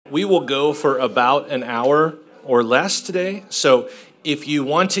we will go for about an hour or less today. So if you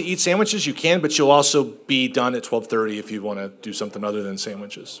want to eat sandwiches, you can, but you'll also be done at 12:30 if you want to do something other than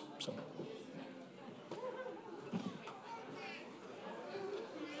sandwiches. So.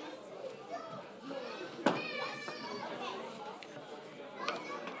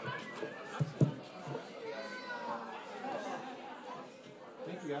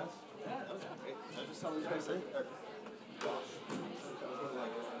 Thank you, guys. Yeah, that was great. I just saw you guys say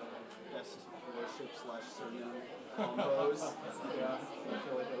best worship / sermon combos. Yeah, I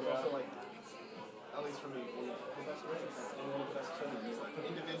feel like it was also like, at least for me, one of the best worship and one of the best sermons, like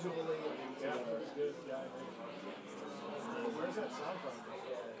individually and together. Good. Yeah, I agree. Where's that sound from?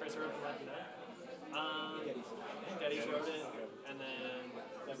 Chris wrote it last night. Geddes wrote it, and then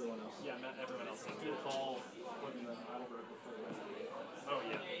Everyone else. yeah, everyone else sings it. Paul. Oh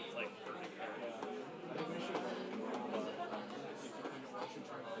yeah, it's like perfect. I think we should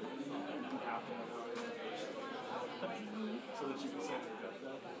try to half an hour so that you can send your death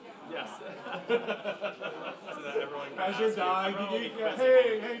note. Yes. So that everyone can As you're ask dying, everyone you will get, be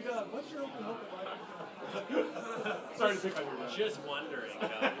hey, Doug, what's your open hope in life? Sorry to pick on your dad. just wondering.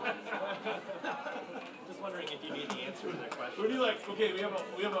 Just wondering if you need the answer to that question. What do you like? Okay, we have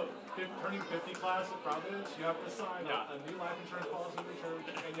a turning 50 class at Providence. You have to sign a new life insurance policy with your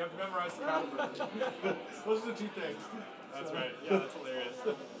church, and you have to memorize the Bible. Those are the two things. That's right. Yeah, that's hilarious.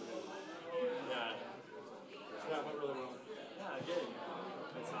 Yeah. That went really well. Yeah, good.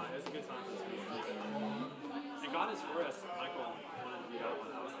 Good sign. It was a good sign for this week. And God is for us. Michael wanted to do that one.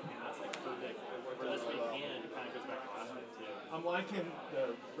 I was thinking that's like perfect for this week, and it kind of goes back to last week too. I'm liking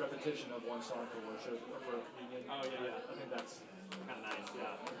the repetition of one song for worship or for communion. Oh yeah. I think that's Kind of nice,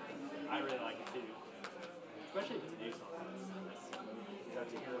 yeah. I really like it too. Especially if it's a new song. you got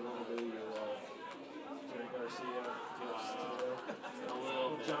to hear a little bit of your Jerry Garcia. A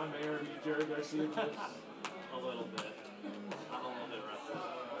little bit. John Mayer, Jerry Garcia kiss. A little bit. I'm a little bit rusty.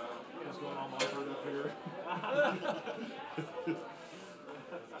 What's going on, Margaret, up here?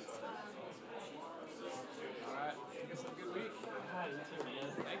 Alright, I guess have a good week. Hi, you too, man.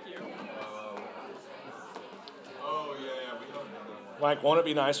 Thank you. Oh, yeah, we don't know that one. Mike, won't it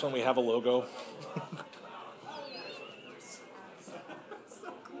be nice when we have a logo?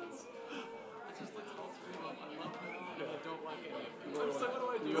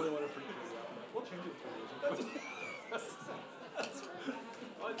 You really want to freak me out. We'll change it for you.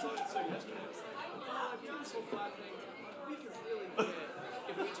 I told you so yesterday. I was like, oh, I'm doing so flat thing. We could really get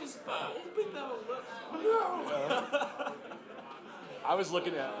if we just open them a little. I was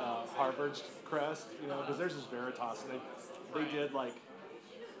looking at Harvard's crest, because theirs is Veritas, and they did like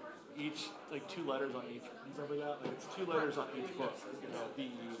each, like 2 letters on each. You remember that? Like it's 2 letters on each book,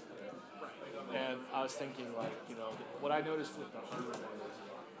 VE. And I was thinking, like, what I noticed with the Harvard one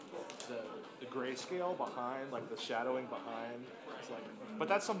is the grayscale behind, like the shadowing behind. It's like, but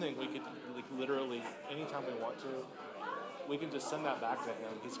that's something we could like literally anytime we want to. We can just send that back to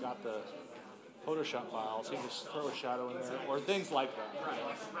him. He's got the Photoshop files. He can just throw a shadow in there or things like that.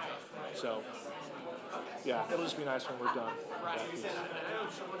 So, yeah, it'll just be nice when we're done. Right. And I know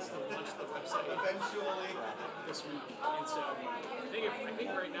she wants to launch the website eventually this week, and so I think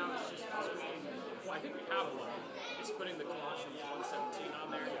right now it's just between. Well, I think we have one. It's putting the Colossians 1:17 on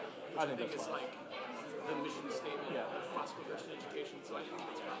there. I think that's it's fine. like the mission statement Yeah. of classical Christian education. So I think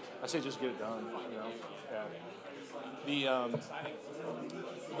it's fine. I say just get it done. Yeah.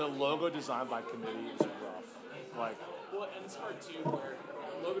 The logo designed by committee is rough. Like, Well, and it's hard too, where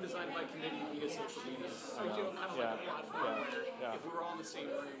logo designed by committee via social media. So kind of like a platform where if we were all in the same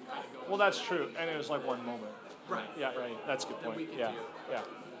room, kind of go. well, that's true, and it was like one moment. Right. Yeah, right. That's a good That we point. could Yeah, do. yeah.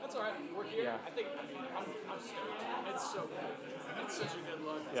 That's all right. We're here. Yeah. I'm stoked. It's so cool. It's such a good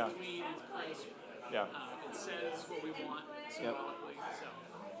look. It's Yeah. clean. It's crisp. Yeah. It says what we want symbolically.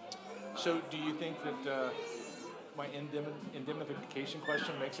 So, do you think that my indemnification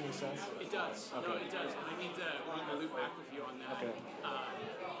question makes any sense? It does. Okay. No, it does. And I need to loop back with you on that. Okay.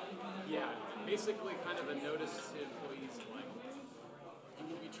 Yeah. Basically, kind of a notice to employees like you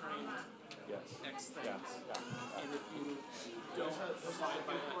will be trained Yes. X things, Yeah. and if you don't abide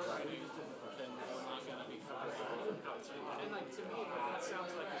by that training, then we're not going to be fired outside. And like to me, that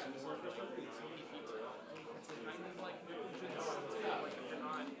sounds like it's more of a it's kind of like negligence too. Like if you're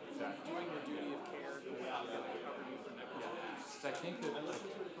not doing your duty of care, then we're not going to cover you for negligence. I think that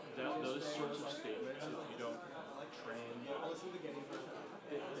those sorts of statements, if you don't train,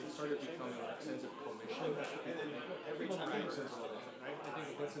 they started becoming like sense of commission. Every time I sense of commission, right? I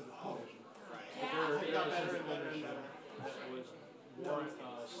think that's sense of commission. But there was a sense of commission that was warrant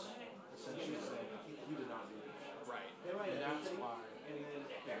us essentially saying, you did not do this. Right. And that's why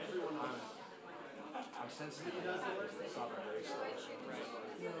sensitive to sovereign grace.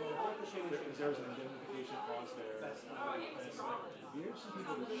 Because there was an indemnification clause there. Here's some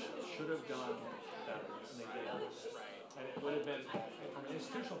people that should have done better, and they didn't. And it would have been, from an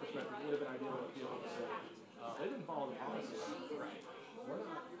institutional perspective, it would have been ideal to be able to say, they didn't follow the policy. Right. We're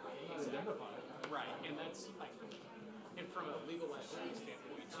not indemnified. Right, and that's like, and from a legal liability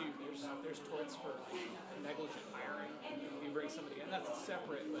standpoint too, there's torts for negligent hiring. If you bring somebody in, that's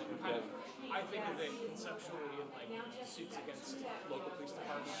separate, but kind of, I think of it conceptually in like suits against local police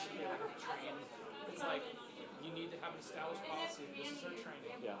departments if they're going to train. It's like, you need to have an established policy. This is our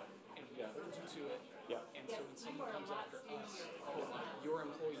training. Yeah. And we hold you to it. Yeah. And so when someone comes after us, for what your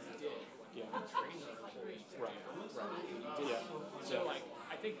employees did, we train their employees to Right. do it. Right. And you did. So like,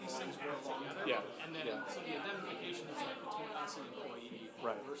 I think these things work together. Yeah. And then, so the indemnification is like between us and the employee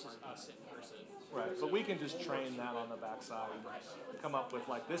versus us in person. Right, but we can just train that on the backside, come up with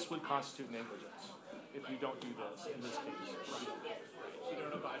like, this would constitute negligence if you don't do this in this case. If you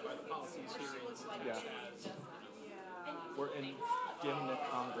don't abide by the policies here, it's Yeah. We're in dim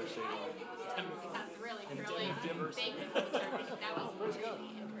conversation. That's really big. That was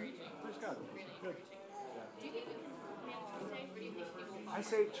really encouraging. Praise God. Really Good. encouraging. Do you think we can manage today, or do you think people will? I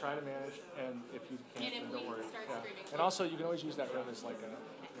say try to manage, and if you can't, And if then don't we worry. start screaming, And also, you can always use that room as like a.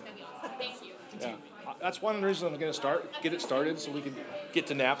 That'd be awesome. Thank you. Yeah. That's one reason I'm going to get it started, so we can get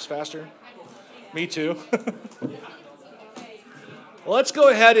to naps faster. Me too. Well, let's go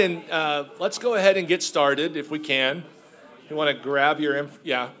ahead and get started if we can. You want to grab your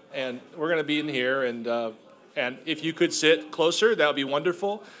and we're going to be in here, and if you could sit closer, that would be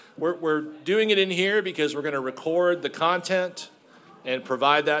wonderful. We're doing it in here because we're going to record the content and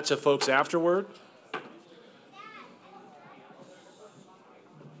provide that to folks afterward.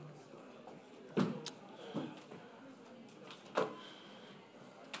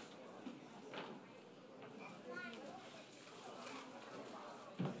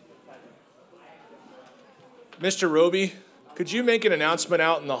 Mr. Roby, could you make an announcement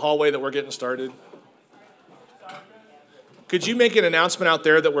out in the hallway that we're getting started? Could you make an announcement out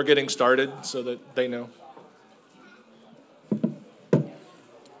there that we're getting started so that they know?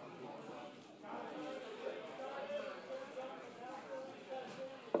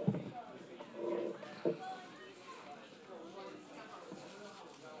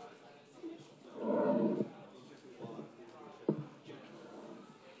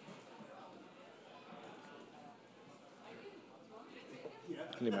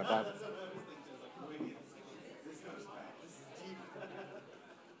 I need my Bible.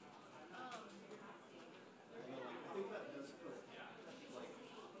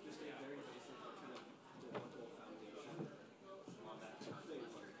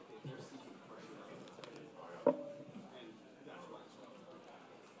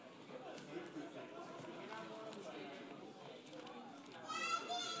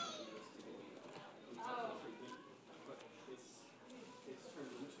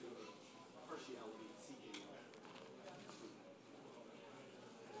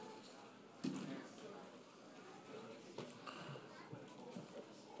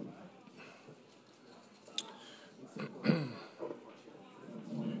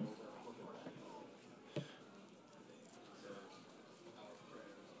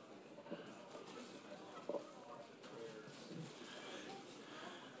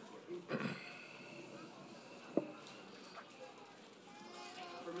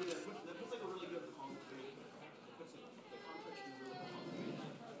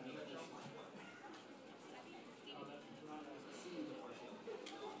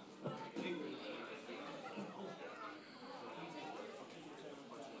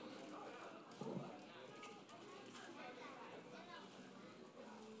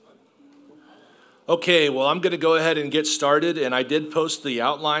 Okay, well, I'm going to go ahead and get started, and I did post the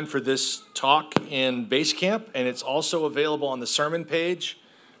outline for this talk in Basecamp, and it's also available on the sermon page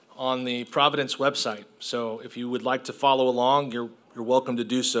on the Providence website. So if you would like to follow along, you're welcome to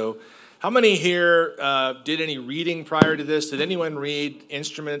do so. How many here did any reading prior to this? Did anyone read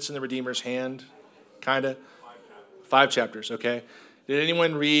Instruments in the Redeemer's Hand? Kind of? 5 chapters, okay. Did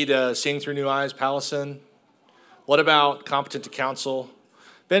anyone read Seeing Through New Eyes, Pallison? What about Competent to Counsel?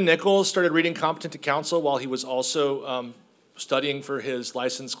 Ben Nichols started reading Competent to Counsel while he was also studying for his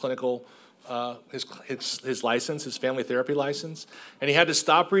license clinical, his license, his family therapy license. And he had to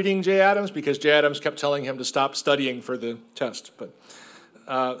stop reading Jay Adams because Jay Adams kept telling him to stop studying for the test. But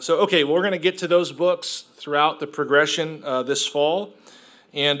okay, well, we're going to get to those books throughout the progression this fall.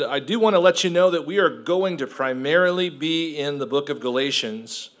 And I do want to let you know that we are going to primarily be in the book of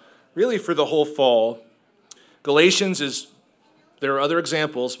Galatians, really for the whole fall. Galatians is, there are other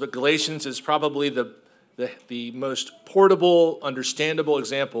examples, but Galatians is probably the the most portable, understandable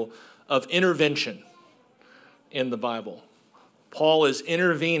example of intervention in the Bible. Paul is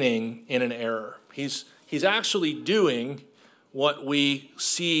intervening in an error. He's actually doing what we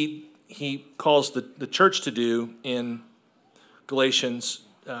see he calls the church to do in Galatians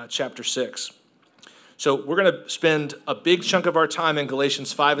chapter 6. So we're going to spend a big chunk of our time in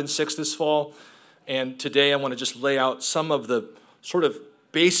Galatians 5 and 6 this fall. And today I want to just lay out some of the sort of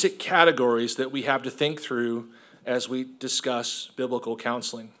basic categories that we have to think through as we discuss biblical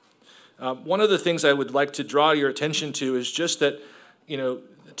counseling. One of the things I would like to draw your attention to is just that,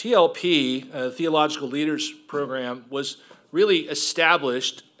 TLP, Theological Leaders Program, was really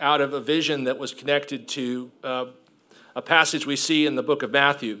established out of a vision that was connected to a passage we see in the book of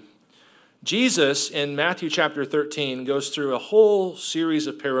Matthew. Jesus, in Matthew chapter 13, goes through a whole series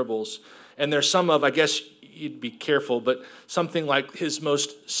of parables, and there's some of, I guess you'd be careful, but something like his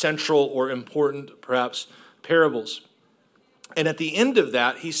most central or important, perhaps, parables. And at the end of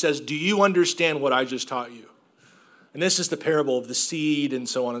that, he says, do you understand what I just taught you? And this is the parable of the seed and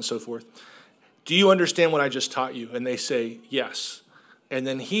so on and so forth. Do you understand what I just taught you? And they say, yes. And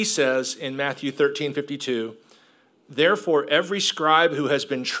then he says in Matthew 13:52, therefore every scribe who has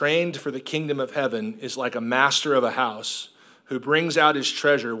been trained for the kingdom of heaven is like a master of a house who brings out his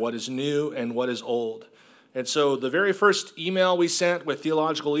treasure, what is new and what is old. And so the very first email we sent with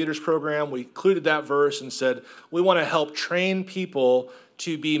Theological Leaders Program, we included that verse and said, we want to help train people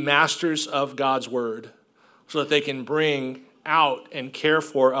to be masters of God's word so that they can bring out and care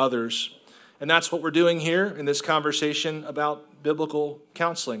for others. And that's what we're doing here in this conversation about biblical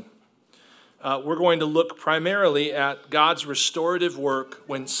counseling. We're going to look primarily at God's restorative work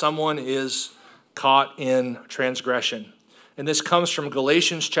when someone is caught in transgression. And this comes from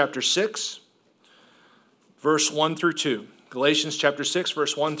Galatians chapter 6, verse 1 through 2. Galatians chapter 6,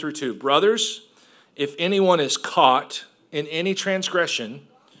 verse 1 through 2. Brothers, if anyone is caught in any transgression,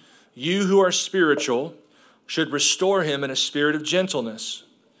 you who are spiritual should restore him in a spirit of gentleness.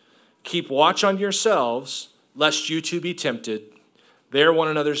 Keep watch on yourselves, lest you too be tempted. Bear one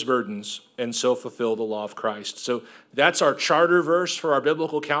another's burdens, and so fulfill the law of Christ. So that's our charter verse for our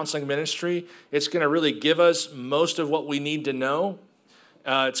biblical counseling ministry. It's going to really give us most of what we need to know.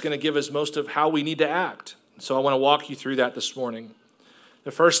 It's going to give us most of how we need to act. So I want to walk you through that this morning.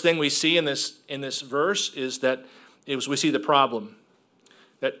 The first thing we see in this verse is that we see the problem,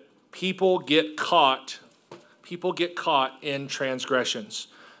 that people get caught in transgressions.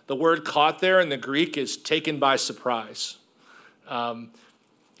 The word caught there in the Greek is taken by surprise. When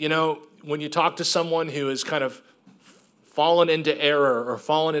you talk to someone who has kind of fallen into error or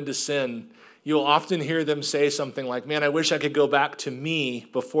fallen into sin, you'll often hear them say something like, man, I wish I could go back to me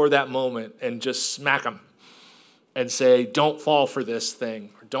before that moment and just smack them and say, don't fall for this thing,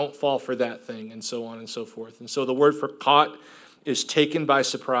 or don't fall for that thing, and so on and so forth. And so the word for caught is taken by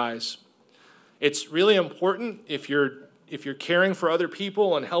surprise. It's really important if you're caring for other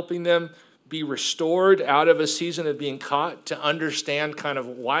people and helping them be restored out of a season of being caught, to understand kind of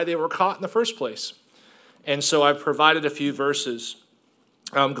why they were caught in the first place. And so I've provided a few verses.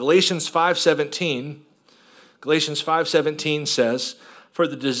 Galatians 5:17 says, for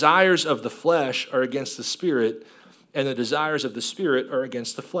the desires of the flesh are against the spirit, and the desires of the spirit are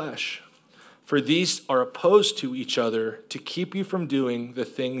against the flesh. For these are opposed to each other to keep you from doing the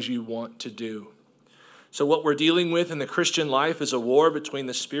things you want to do. So what we're dealing with in the Christian life is a war between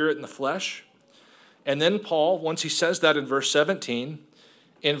the spirit and the flesh. And then Paul, once he says that in verse 17,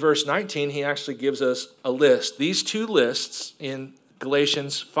 in verse 19, he actually gives us a list. These two lists in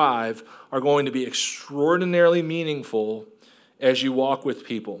Galatians 5 are going to be extraordinarily meaningful as you walk with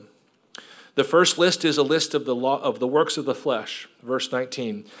people. The first list is a list of the works of the flesh, verse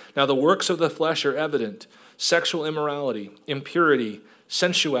 19. Now the works of the flesh are evident: sexual immorality, impurity,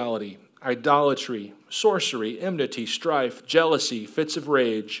 sensuality, idolatry, sorcery, enmity, strife, jealousy, fits of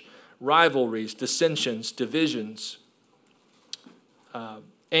rage, rivalries, dissensions, divisions,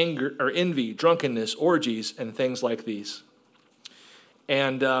 anger or envy, drunkenness, orgies, and things like these.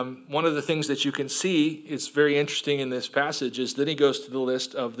 And one of the things that you can see is very interesting in this passage is then he goes to the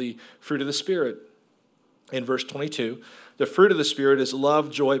list of the fruit of the Spirit. In verse 22, the fruit of the Spirit is love,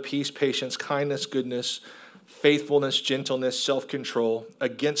 joy, peace, patience, kindness, goodness, faithfulness, gentleness, self-control.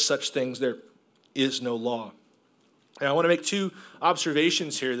 Against such things there is no law. And I want to make two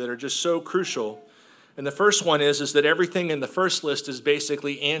observations here that are just so crucial. And the first one is that everything in the first list is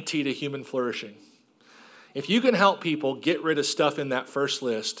basically anti to human flourishing. If you can help people get rid of stuff in that first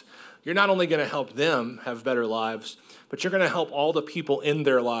list, you're not only going to help them have better lives, but you're going to help all the people in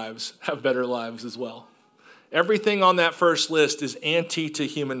their lives have better lives as well. Everything on that first list is anti to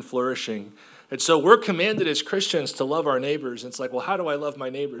human flourishing. And so we're commanded as Christians to love our neighbors. And it's like, well, how do I love my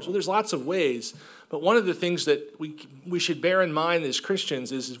neighbors? Well, there's lots of ways. But one of the things that we should bear in mind as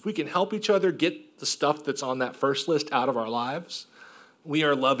Christians is if we can help each other get the stuff that's on that first list out of our lives, we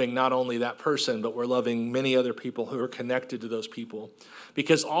are loving not only that person, but we're loving many other people who are connected to those people.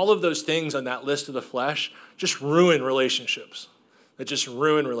 Because all of those things on that list of the flesh just ruin relationships. That just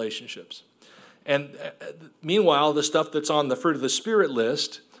ruin relationships. And meanwhile, the stuff that's on the fruit of the Spirit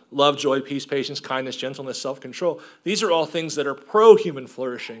list, love, joy, peace, patience, kindness, gentleness, self-control, these are all things that are pro-human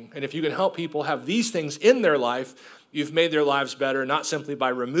flourishing. And if you can help people have these things in their life, you've made their lives better, not simply by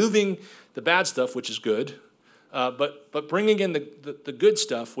removing the bad stuff, which is good, but bringing in the good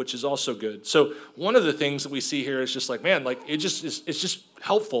stuff, which is also good. So one of the things that we see here is just like, man, like it's just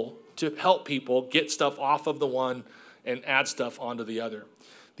helpful to help people get stuff off of the one and add stuff onto the other.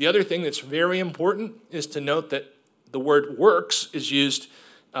 The other thing that's very important is to note that the word works is used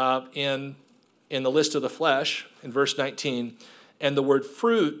in the list of the flesh in verse 19, and the word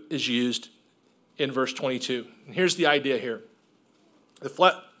fruit is used in verse 22. And here's the idea here.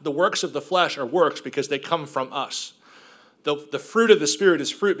 The works of the flesh are works because they come from us. The fruit of the Spirit is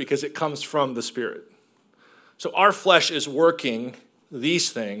fruit because it comes from the Spirit. So our flesh is working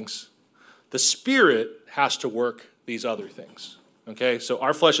these things. The Spirit has to work these other things. Okay, so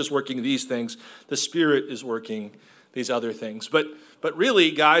our flesh is working these things. The Spirit is working these other things. But really,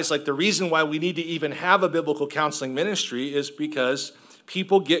 guys, like the reason why we need to even have a biblical counseling ministry is because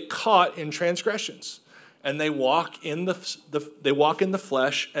people get caught in transgressions, and they walk in the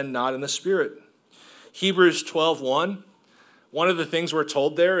flesh and not in the Spirit. Hebrews 12:1. One of the things we're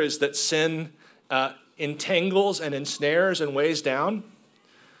told there is that sin entangles and ensnares and weighs down.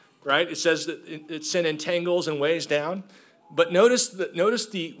 Right? It says that sin entangles and weighs down. But notice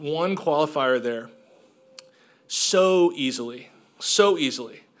the one qualifier there. So easily.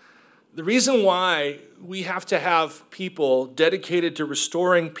 The reason why we have to have people dedicated to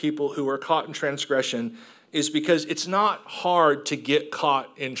restoring people who are caught in transgression is because it's not hard to get caught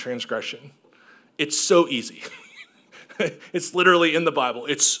in transgression. It's so easy. It's literally in the Bible.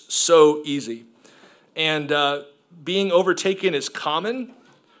 It's so easy. And being overtaken is common.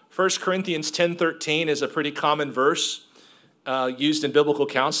 1 Corinthians 10:13 is a pretty common verse used in biblical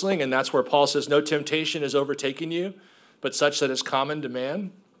counseling, and that's where Paul says, no temptation has overtaken you, but such that is common to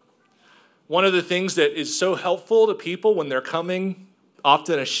man. One of the things that is so helpful to people when they're coming,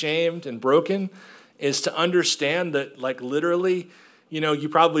 often ashamed and broken, is to understand that, like, literally, you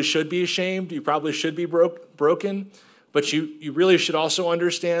probably should be ashamed, you probably should be broken, but you really should also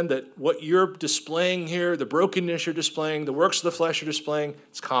understand that what you're displaying here, the brokenness you're displaying, the works of the flesh you're displaying,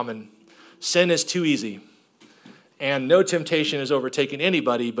 it's common. Sin is too easy. And no temptation has overtaken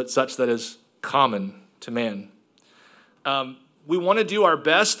anybody but such that is common to man. We want to do our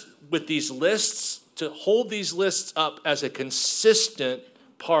best with these lists to hold these lists up as a consistent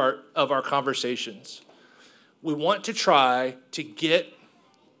part of our conversations. We want to try to get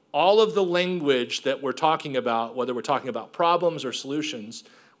all of the language that we're talking about, whether we're talking about problems or solutions,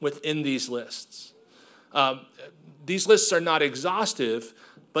 within these lists. These lists are not exhaustive,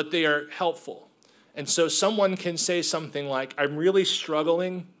 but they are helpful. And so someone can say something like, I'm really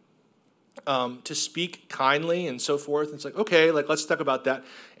struggling to speak kindly and so forth. And it's like, okay, let's talk about that.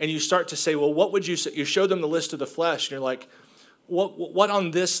 And you start to say, well, what would you say? You show them the list of the flesh, and you're like, what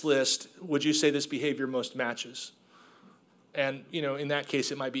on this list would you say this behavior most matches? And, in that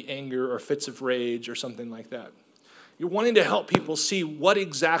case, it might be anger or fits of rage or something like that. You're wanting to help people see what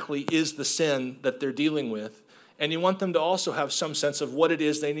exactly is the sin that they're dealing with. And you want them to also have some sense of what it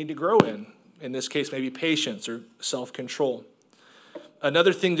is they need to grow in. In this case, maybe patience or self-control.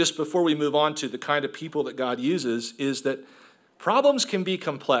 Another thing, just before we move on to the kind of people that God uses, is that problems can be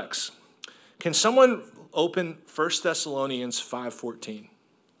complex. Can someone open 1 Thessalonians 5:14?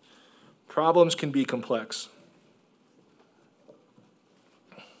 Problems can be complex.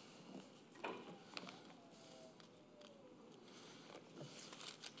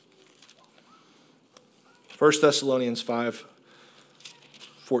 First Thessalonians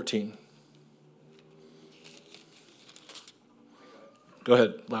 5:14. Go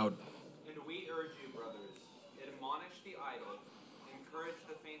ahead, loud. And we urge you, brothers, admonish the idle, encourage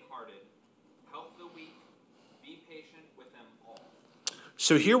the faint-hearted, help the weak, be patient with them all.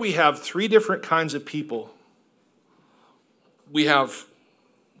 So here we have three different kinds of people. We have,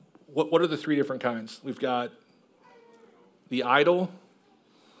 what are the three different kinds? We've got the idle,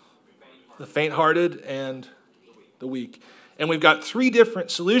 the faint-hearted, and the weak. And we've got three different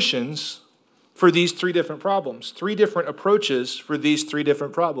solutions for these three different problems, three different approaches for these three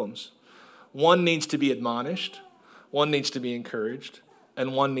different problems. One needs to be admonished, one needs to be encouraged,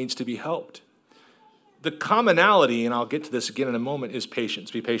 and one needs to be helped. the commonality, and I'll get to this again in a moment, is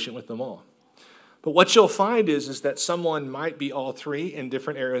patience. Be patient with them all. But what you'll find is that someone might be all three in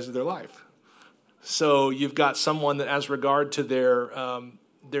different areas of their life. So you've got someone that, as regard to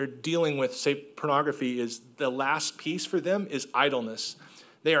they're dealing with, say, pornography, is the last piece for them is idleness.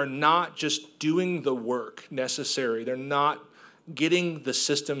 They are not just doing the work necessary. They're not getting the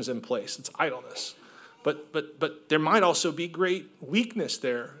systems in place. It's idleness. But there might also be great weakness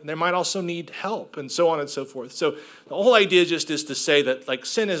there. And they might also need help, and so on and so forth. So the whole idea just is to say that, like,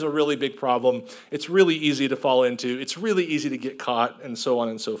 sin is a really big problem. It's really easy to fall into. It's really easy to get caught, and so on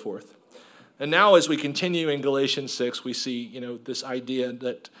and so forth. And now as we continue in Galatians 6, we see, this idea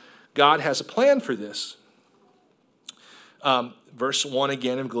that God has a plan for this. Verse 1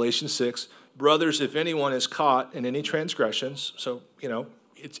 again of Galatians 6, brothers, if anyone is caught in any transgressions, so,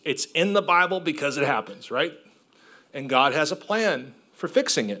 it's in the Bible because it happens, right? And God has a plan for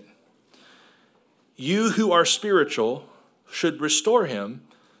fixing it. You who are spiritual should restore him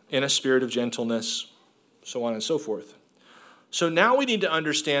in a spirit of gentleness, so on and so forth. So now we need to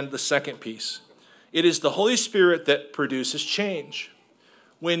understand the second piece. It is the Holy Spirit that produces change.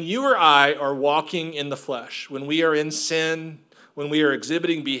 When you or I are walking in the flesh, when we are in sin, when we are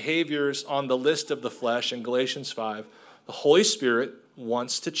exhibiting behaviors on the list of the flesh in Galatians 5, the Holy Spirit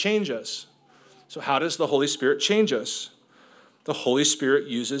wants to change us. So how does the Holy Spirit change us? The Holy Spirit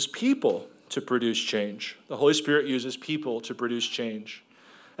uses people to produce change. The Holy Spirit uses people to produce change.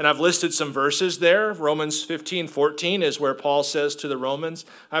 And I've listed some verses there. Romans 15:14 is where Paul says to the Romans,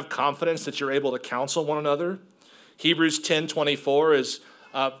 I have confidence that you're able to counsel one another. Hebrews 10:24 is,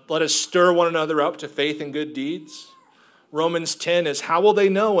 let us stir one another up to faith and good deeds. Romans 10 is, how will they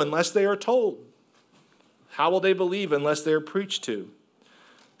know unless they are told? How will they believe unless they are preached to?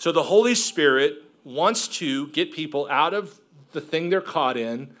 So the Holy Spirit wants to get people out of the thing they're caught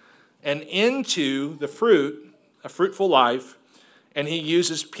in and into the fruit, a fruitful life, and he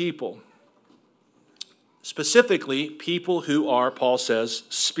uses people. Specifically, people who are, Paul says,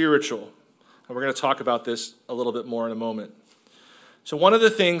 spiritual. And we're going to talk about this a little bit more in a moment. So one of the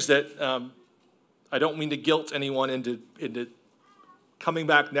things that I don't mean to guilt anyone into coming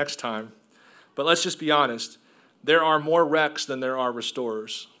back next time, but let's just be honest. There are more wrecks than there are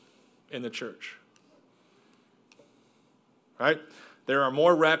restorers in the church. Right? There are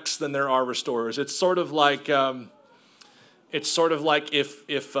more wrecks than there are restorers. It's sort of like if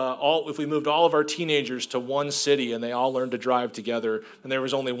we moved all of our teenagers to one city and they all learned to drive together and there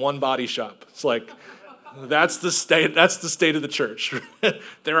was only one body shop. It's like that's the state of the church.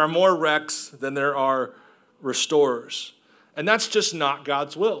 There are more wrecks than there are restorers. And that's just not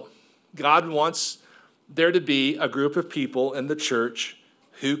God's will. God wants there to be a group of people in the church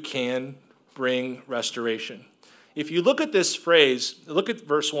who can bring restoration. If you look at this phrase, look at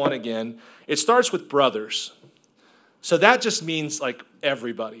verse 1 again, it starts with brothers. So that just means like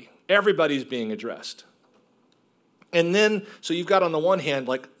everybody. Everybody's being addressed. And then, so you've got on the one hand,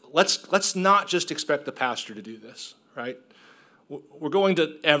 like, let's not just expect the pastor to do this, right? We're going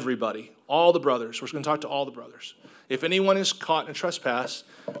to everybody, all the brothers. We're going to talk to all the brothers. If anyone is caught in a trespass,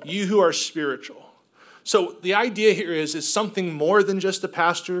 you who are spiritual. So the idea here is something more than just the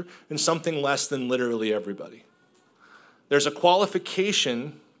pastor and something less than literally everybody. There's a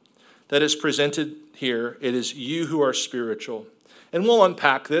qualification that is presented here. It is you who are spiritual. And we'll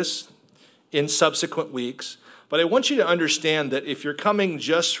unpack this in subsequent weeks. But I want you to understand that if you're coming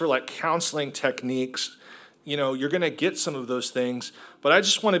just for like counseling techniques, you're going to get some of those things. But I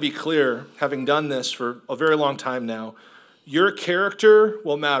just want to be clear, having done this for a very long time now, your character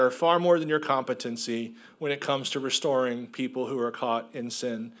will matter far more than your competency when it comes to restoring people who are caught in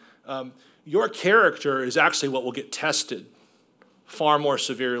sin. Your character is actually what will get tested far more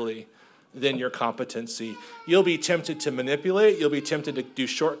severely than your competency. You'll be tempted to manipulate. You'll be tempted to do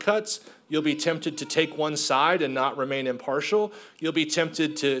shortcuts. You'll be tempted to take one side and not remain impartial. You'll be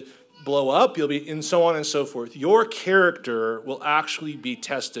tempted to blow up. And so on and so forth. Your character will actually be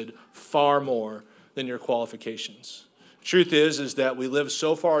tested far more than your qualifications. Truth is that we live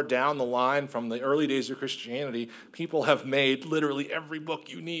so far down the line from the early days of Christianity, people have made literally every book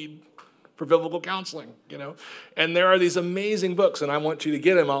you need for biblical counseling, And there are these amazing books, and I want you to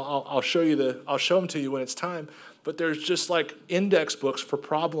get them. I'll show them to you when it's time. But there's just like index books for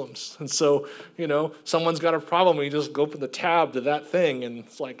problems. And so, someone's got a problem, and you just go open the tab to that thing, and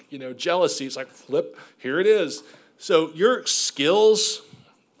it's like, jealousy. It's like, flip, here it is. So your skills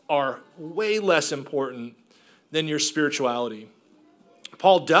are way less important than your spirituality.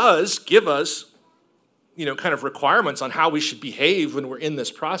 Paul does give us, kind of requirements on how we should behave when we're in this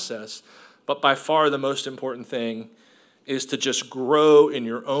process. But by far the most important thing is to just grow in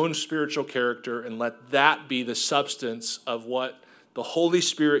your own spiritual character and let that be the substance of what the Holy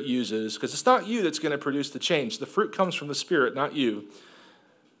Spirit uses, because it's not you that's going to produce the change. The fruit comes from the Spirit, not you.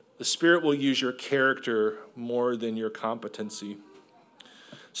 The Spirit will use your character more than your competency.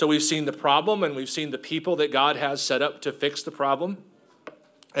 So we've seen the problem, and we've seen the people that God has set up to fix the problem.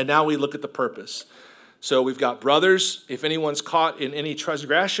 And now we look at the purpose. So we've got brothers, if anyone's caught in any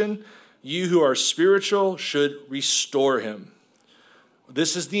transgression, you who are spiritual should restore him.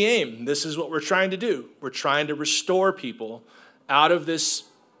 This is the aim. This is what we're trying to do. We're trying to restore people out of this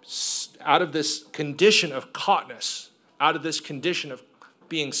condition of caughtness, out of this condition of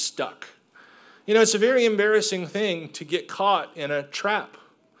being stuck. You know, it's a very embarrassing thing to get caught in a trap.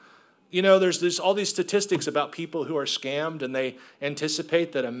 You know, there's all these statistics about people who are scammed, and they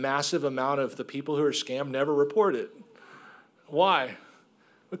anticipate that a massive amount of the people who are scammed never report it. Why?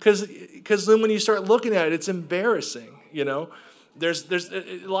 Because then when you start looking at it, it's embarrassing, you know. There's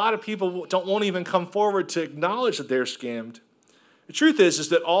a lot of people won't even come forward to acknowledge that they're scammed. The truth is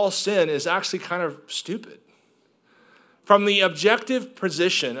that all sin is actually kind of stupid. From the objective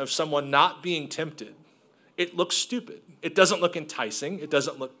position of someone not being tempted, it looks stupid. It doesn't look enticing. It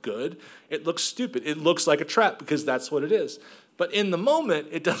doesn't look good. It looks stupid. It looks like a trap because that's what it is. But in the moment,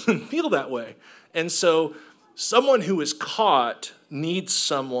 it doesn't feel that way. And so someone who is caught needs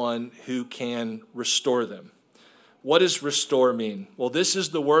someone who can restore them. What does restore mean? Well, this is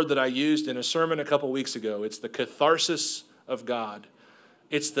the word that I used in a sermon a couple weeks ago. It's the catharsis of God.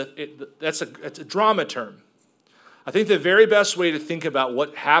 It's a drama term. I think the very best way to think about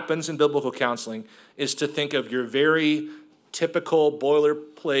what happens in biblical counseling is to think of your very typical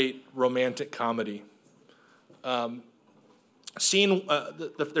boilerplate romantic comedy. There's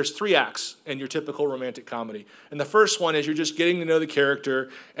 3 acts in your typical romantic comedy. And the first one is you're just getting to know the character,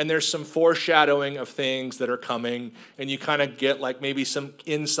 and there's some foreshadowing of things that are coming, and you kind of get like maybe some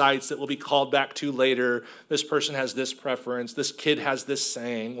insights that will be called back to later. This person has this preference, this kid has this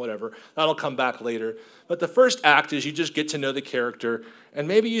saying, whatever. That'll come back later. But the first act is you just get to know the character, and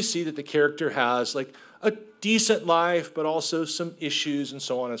maybe you see that the character has like a decent life, but also some issues and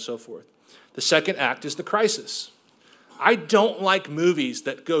so on and so forth. The second act is the crisis. I don't like movies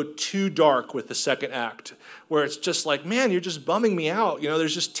that go too dark with the second act, where it's just like, man, you're just bumming me out. You know,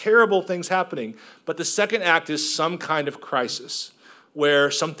 there's just terrible things happening. But the second act is some kind of crisis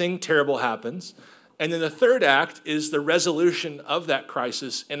where something terrible happens. And then the third act is the resolution of that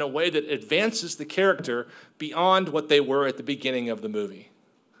crisis in a way that advances the character beyond what they were at the beginning of the movie.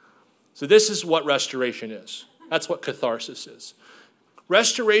 So this is what restoration is. That's what catharsis is.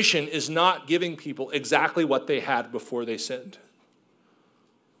 Restoration is not giving people exactly what they had before they sinned.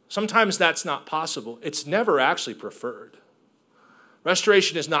 Sometimes that's not possible. It's never actually preferred.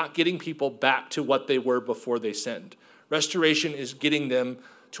 Restoration is not getting people back to what they were before they sinned. Restoration is getting them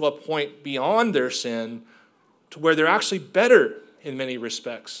to a point beyond their sin to where they're actually better in many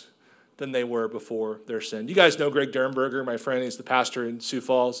respects than they were before their sin. You guys know Greg Dernberger, my friend. He's the pastor in Sioux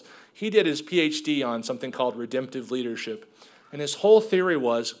Falls. He did his PhD on something called redemptive leadership. And his whole theory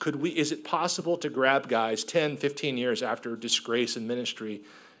was, is it possible to grab guys 10, 15 years after disgrace in ministry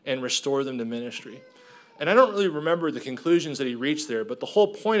and restore them to ministry? And I don't really remember the conclusions that he reached there, but the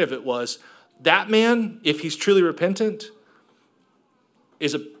whole point of it was that man, if he's truly repentant,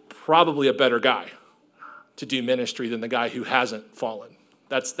 is probably a better guy to do ministry than the guy who hasn't fallen.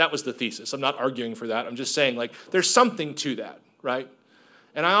 That was the thesis. I'm not arguing for that. I'm just saying, like, there's something to that, right?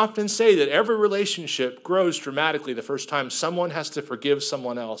 And I often say that every relationship grows dramatically the first time someone has to forgive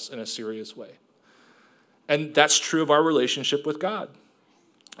someone else in a serious way. And that's true of our relationship with God.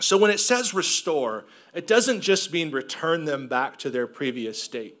 So when it says restore, it doesn't just mean return them back to their previous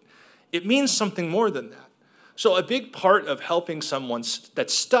state. It means something more than that. So a big part of helping someone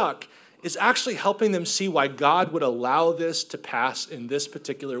that's stuck is actually helping them see why God would allow this to pass in this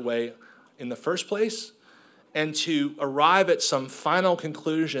particular way in the first place, and to arrive at some final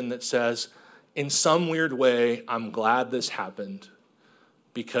conclusion that says, in some weird way, I'm glad this happened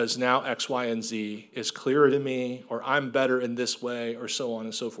because now X, Y, and Z is clearer to me, or I'm better in this way, or so on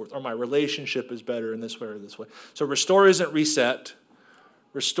and so forth, or my relationship is better in this way or this way. So restore isn't reset.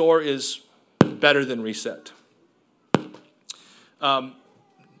 Restore is better than reset.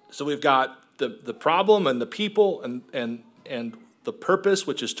 So we've got the problem and the people and the purpose,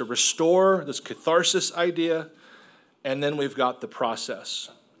 which is to restore, this catharsis idea, and then we've got the process.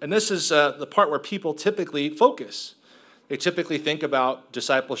 And this is the part where people typically focus. They typically think about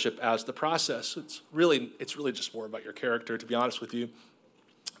discipleship as the process. It's really just more about your character, to be honest with you.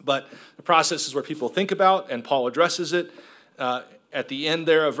 But the process is where people think about, and Paul addresses it at the end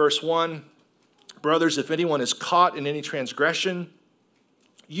there of verse 1. Brothers, if anyone is caught in any transgression,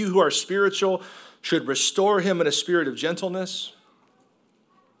 you who are spiritual should restore him in a spirit of gentleness.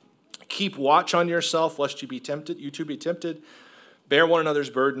 Keep watch on yourself, lest you too be tempted. Bear one another's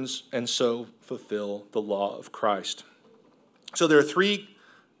burdens, and so fulfill the law of Christ. So there are three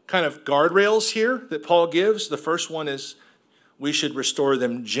kind of guardrails here that Paul gives. The first one is we should restore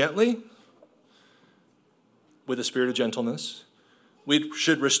them gently with a spirit of gentleness. We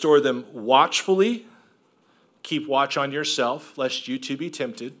should restore them watchfully. Keep watch on yourself, lest you too be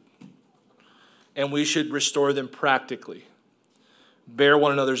tempted. And we should restore them practically. Bear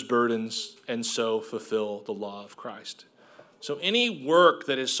one another's burdens, and so fulfill the law of Christ. So any work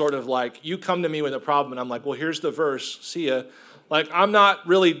that is sort of like, you come to me with a problem, and I'm like, well, here's the verse, see ya. Like, I'm not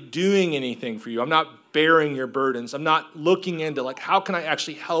really doing anything for you. I'm not bearing your burdens. I'm not looking into, like, how can I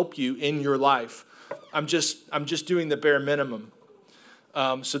actually help you in your life? I'm just doing the bare minimum.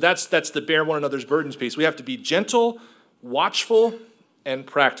 So that's the bear one another's burdens piece. We have to be gentle, watchful, and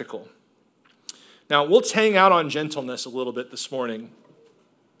practical. Now, we'll hang out on gentleness a little bit this morning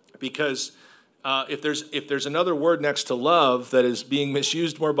because if there's another word next to love that is being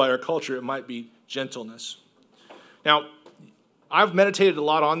misused more by our culture, it might be gentleness. Now, I've meditated a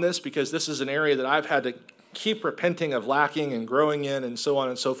lot on this because this is an area that I've had to keep repenting of lacking and growing in and so on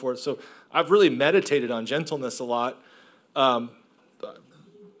and so forth. So I've really meditated on gentleness a lot. I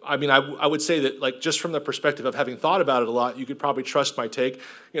would say that, like, just from the perspective of having thought about it a lot, you could probably trust my take.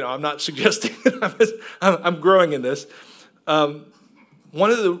 I'm not suggesting I'm growing in this.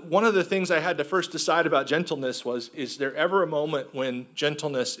 One of the things I had to first decide about gentleness was, is there ever a moment when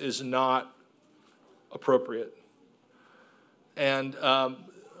gentleness is not appropriate? And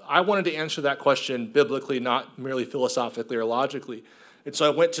I wanted to answer that question biblically, not merely philosophically or logically. And so I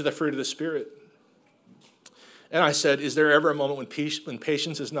went to the fruit of the Spirit. And I said, is there ever a moment when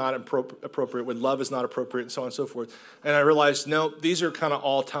patience is not appropriate, when love is not appropriate, and so on and so forth? And I realized, no, these are kind of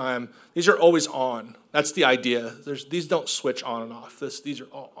all time. These are always on. That's the idea. These don't switch on and off. These are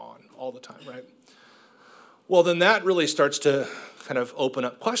all on all the time, right? Well, then that really starts to kind of open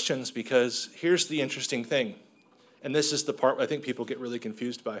up questions, because here's the interesting thing. And this is the part I think people get really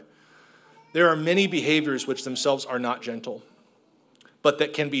confused by. There are many behaviors which themselves are not gentle, but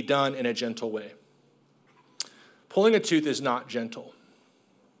that can be done in a gentle way. Pulling a tooth is not gentle.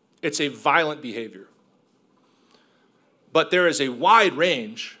 It's a violent behavior. But there is a wide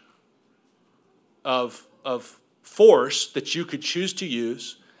range of force that you could choose to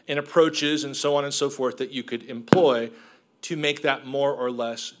use, and approaches and so on and so forth that you could employ to make that more or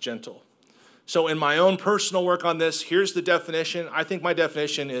less gentle. So in my own personal work on this, here's the definition. I think my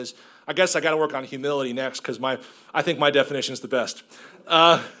definition is, I guess I got to work on humility next, because I think my definition is the best.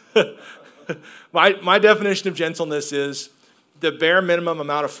 My definition of gentleness is the bare minimum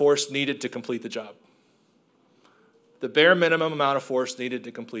amount of force needed to complete the job. The bare minimum amount of force needed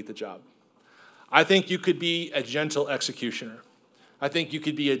to complete the job. I think you could be a gentle executioner. I think you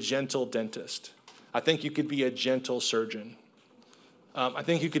could be a gentle dentist. I think you could be a gentle surgeon. I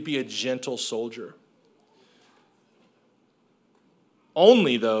think you could be a gentle soldier.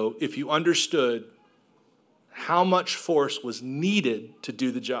 Only, though, if you understood how much force was needed to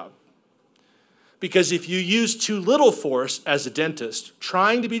do the job. Because if you use too little force as a dentist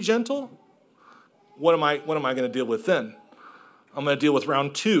trying to be gentle, what am I going to deal with then? I'm going to deal with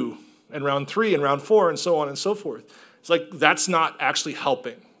round 2 and round 3 and round 4 and so on and so forth. It's like, that's not actually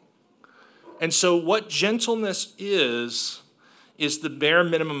helping. And so what gentleness is the bare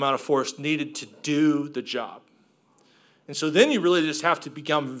minimum amount of force needed to do the job. And so then you really just have to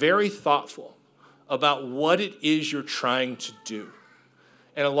become very thoughtful about what it is you're trying to do.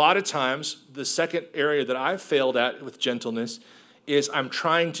 And a lot of times, the second area that I've failed at with gentleness is I'm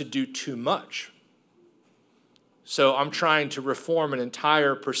trying to do too much. So I'm trying to reform an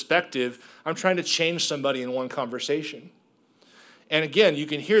entire perspective. I'm trying to change somebody in one conversation. And again, you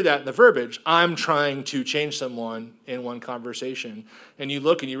can hear that in the verbiage. I'm trying to change someone in one conversation. And you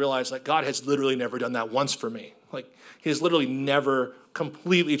look and you realize, like, God has literally never done that once for me. Like, he has literally never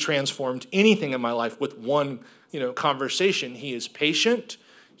completely transformed anything in my life with one, conversation. He is patient.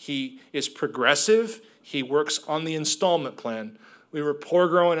 He is progressive. He works on the installment plan. We were poor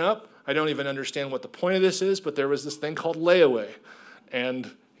growing up. I don't even understand what the point of this is, but there was this thing called layaway.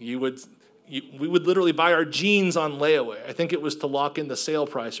 And we would literally buy our jeans on layaway. I think it was to lock in the sale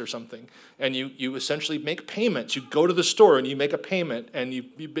price or something. And you essentially make payments. You go to the store and you make a payment, and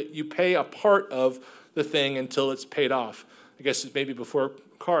you pay a part of the thing until it's paid off. I guess it's maybe before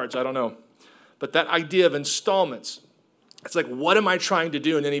cards. I don't know. But that idea of installments, it's like, what am I trying to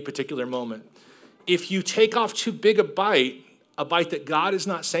do in any particular moment? If you take off too big a bite a bite that God is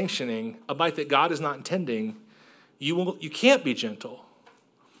not sanctioning, a bite that God is not intending, you can't be gentle.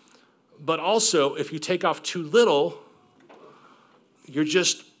 But also, if you take off too little, you're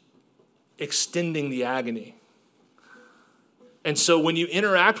just extending the agony. And so when you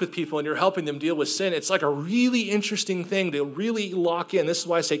interact with people and you're helping them deal with sin, it's like a really interesting thing to really lock in. This is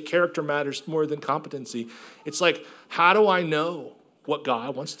why I say character matters more than competency. It's like, how do I know what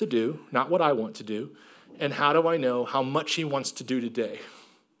God wants to do, not what I want to do? And how do I know how much he wants to do today?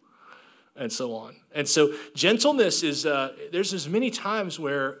 And so on. And so gentleness is, there's as many times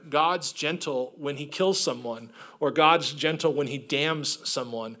where God's gentle when he kills someone, or God's gentle when he damns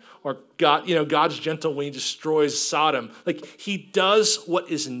someone, or God's gentle when he destroys Sodom. Like, he does what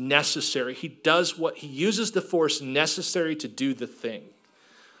is necessary. He uses the force necessary to do the thing.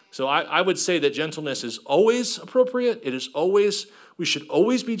 So I would say that gentleness is always appropriate. We should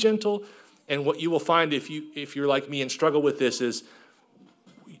always be gentle. And what you will find if you're like me and struggle with this is,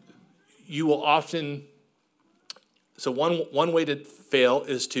 you will often, so one way to fail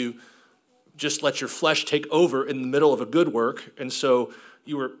is to just let your flesh take over in the middle of a good work. And so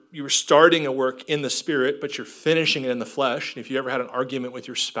you were starting a work in the spirit, but you're finishing it in the flesh. And if you ever had an argument with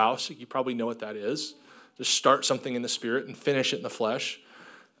your spouse, you probably know what that is. Just start something in the spirit and finish it in the flesh.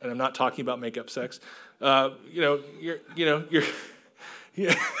 And I'm not talking about makeup sex. You're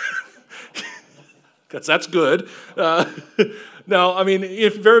because that's good. No, I mean,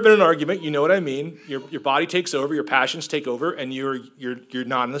 if you've ever been in an argument, you know what I mean. Your body takes over, your passions take over, and you're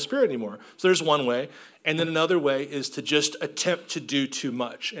not in the spirit anymore. So there's one way. And then another way is to just attempt to do too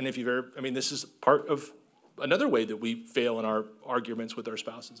much. And if you've ever, this is part of another way that we fail in our arguments with our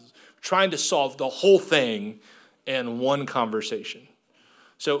spouses, is trying to solve the whole thing in one conversation.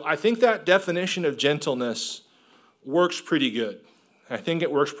 So I think that definition of gentleness works pretty good. I think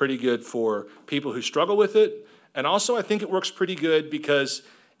it works pretty good for people who struggle with it. And also I think it works pretty good because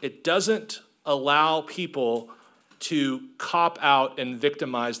it doesn't allow people to cop out and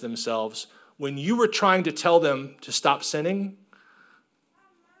victimize themselves. When you were trying to tell them to stop sinning,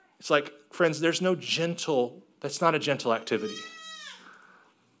 it's like, friends, that's not a gentle activity.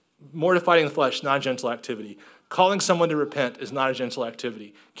 Mortifying the flesh, not a gentle activity. Calling someone to repent is not a gentle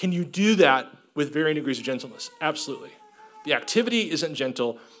activity. Can you do that with varying degrees of gentleness? Absolutely. The activity isn't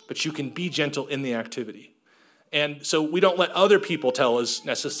gentle, but you can be gentle in the activity. And so we don't let other people tell us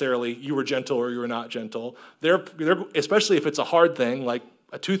necessarily you were gentle or you were not gentle. They're especially if it's a hard thing like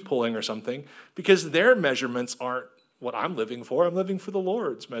a tooth pulling or something, because their measurements aren't what I'm living for. I'm living for the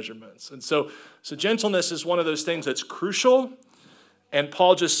Lord's measurements. And so gentleness is one of those things that's crucial. And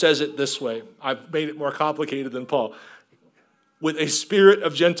Paul just says it this way. I've made it more complicated than Paul. With a spirit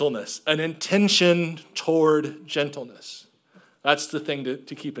of gentleness, an intention toward gentleness. That's the thing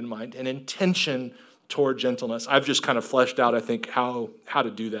to keep in mind, an intention toward gentleness. I've just kind of fleshed out, I think, how to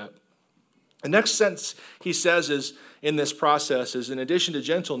do that. The next sentence he says is, in this process, is in addition to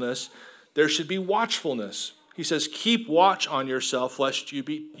gentleness, there should be watchfulness. He says, keep watch on yourself, lest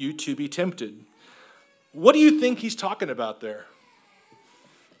you too be tempted. What do you think he's talking about there?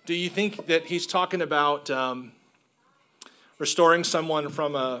 Do you think that he's talking about restoring someone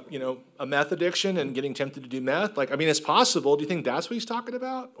from a meth addiction and getting tempted to do meth? It's possible. Do you think that's what he's talking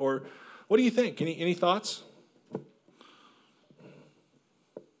about? Or what do you think? Any thoughts?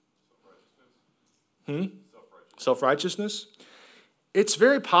 Self-righteousness? It's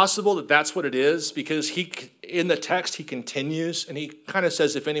very possible that that's what it is, because in the text he continues and he kind of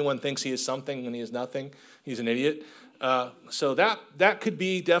says if anyone thinks he is something and he is nothing, he's an idiot. So that could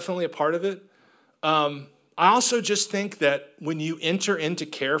be definitely a part of it. I also just think that when you enter into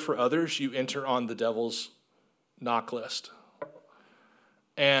care for others, you enter on the devil's knock list.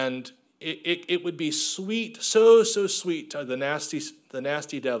 And it would be sweet, so sweet to the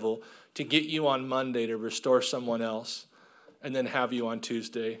nasty devil to get you on Monday to restore someone else and then have you on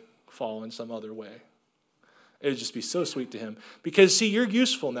Tuesday fall in some other way. It would just be so sweet to him. Because, see, you're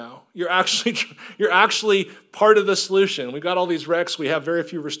useful now. You're actually part of the solution. We've got all these wrecks. We have very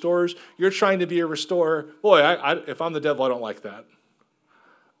few restorers. You're trying to be a restorer. Boy, if I'm the devil, I don't like that.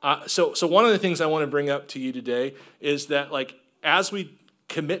 So one of the things I want to bring up to you today is that, as we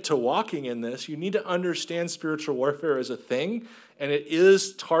commit to walking in this, you need to understand spiritual warfare as a thing, and it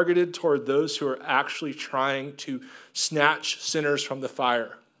is targeted toward those who are actually trying to snatch sinners from the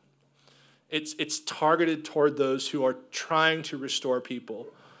fire. It's targeted toward those who are trying to restore people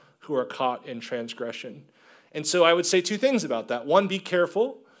who are caught in transgression. And so I would say two things about that. One, be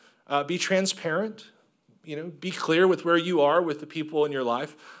careful, be transparent, be clear with where you are with the people in your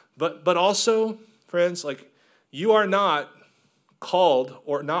life. But also, friends, you are not called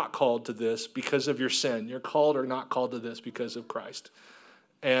or not called to this because of your sin. You're called or not called to this because of Christ.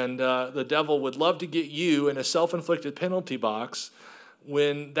 And the devil would love to get you in a self-inflicted penalty box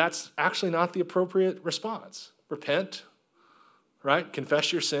when that's actually not the appropriate response. Repent, right?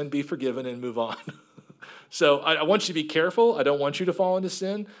 Confess your sin, be forgiven, and move on. So I want you to be careful. I don't want you to fall into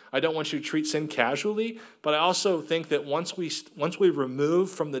sin. I don't want you to treat sin casually. But I also think that once we remove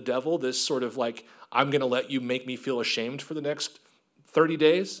from the devil this sort of like, I'm going to let you make me feel ashamed for the next 30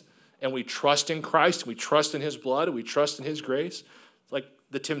 days, and we trust in Christ, we trust in his blood, and we trust in his grace, like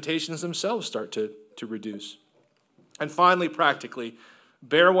the temptations themselves start to reduce. And finally, practically,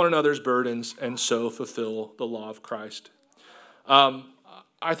 bear one another's burdens and so fulfill the law of Christ.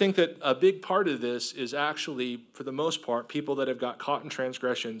 I think that a big part of this is actually, for the most part, people that have got caught in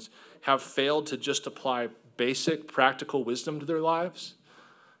transgressions have failed to just apply basic practical wisdom to their lives.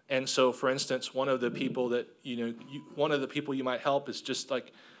 And so, for instance, one of the people that, you might help is just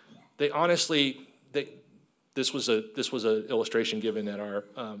like, this was a illustration given at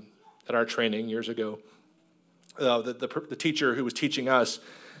our training years ago. The teacher who was teaching us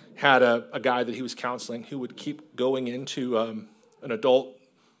had a guy that he was counseling who would keep going into an adult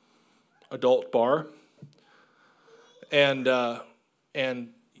bar, and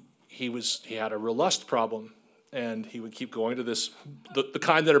he had a real lust problem, and he would keep going to the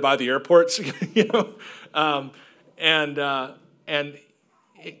kind that are by the airports, and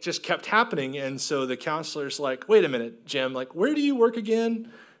it just kept happening. And so the counselor's like, "Wait a minute, Jim, like, where do you work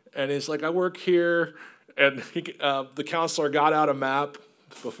again?" And he's like, "I work here." And the counselor got out a map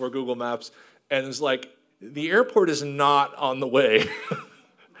before Google Maps and was like, "The airport is not on the way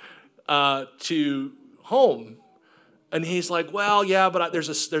to home." And he's like, "Well, yeah, but there's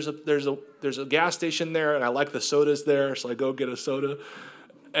a gas station there, and I like the sodas there, so I go get a soda."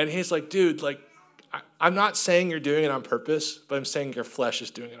 And he's like, "Dude, like, I'm not saying you're doing it on purpose, but I'm saying your flesh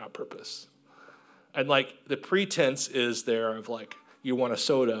is doing it on purpose." And like the pretense is there of like you want a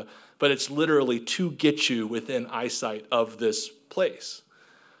soda, but it's literally to get you within eyesight of this place.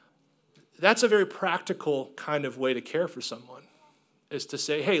 That's a very practical kind of way to care for someone, is to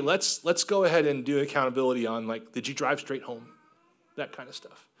say, hey, let's go ahead and do accountability on, like, did you drive straight home? That kind of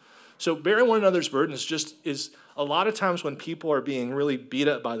stuff. So bearing one another's burdens is a lot of times when people are being really beat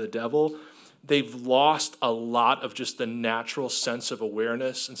up by the devil, they've lost a lot of just the natural sense of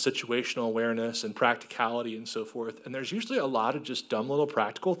awareness and situational awareness and practicality and so forth. And there's usually a lot of just dumb little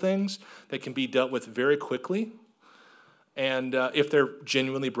practical things that can be dealt with very quickly. And if they're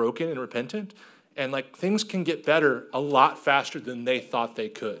genuinely broken and repentant, and like things can get better a lot faster than they thought they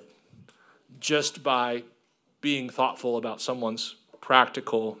could, just by being thoughtful about someone's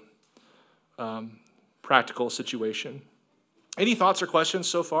practical situation. Any thoughts or questions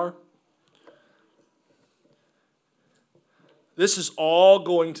so far? This is all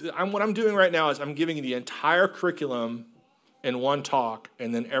going to, what I'm doing right now is I'm giving you the entire curriculum in one talk,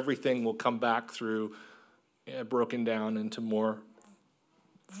 and then everything will come back through broken down into more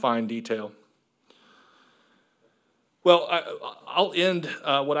fine detail. Well, I'll end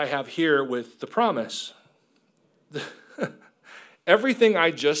what I have here with the promise. Everything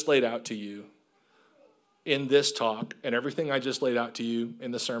I just laid out to you in this talk, and everything I just laid out to you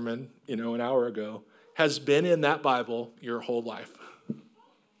in the sermon, an hour ago, has been in that Bible your whole life.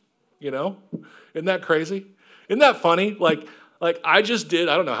 Isn't that crazy? Isn't that funny? Like I just did,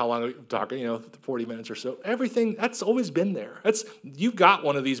 I don't know how long we're talking, 40 minutes or so. Everything, that's always been there. You've got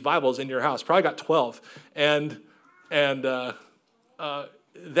one of these Bibles in your house, probably got 12. And that,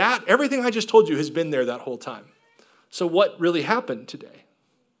 everything I just told you has been there that whole time. So what really happened today?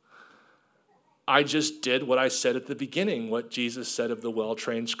 I just did what I said at the beginning, what Jesus said of the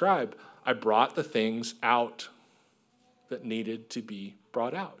well-trained scribe. I brought the things out that needed to be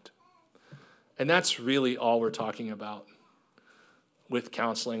brought out. And that's really all we're talking about with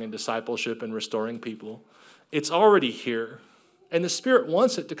counseling and discipleship and restoring people. It's already here, and the Spirit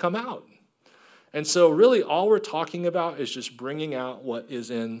wants it to come out. And so really all we're talking about is just bringing out what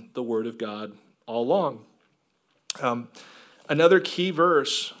is in the Word of God all along. Another key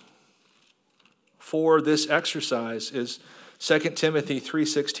verse for this exercise is 2 Timothy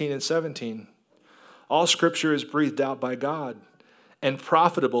 3:16 and 17. All Scripture is breathed out by God and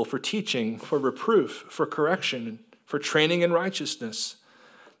profitable for teaching, for reproof, for correction, for training in righteousness,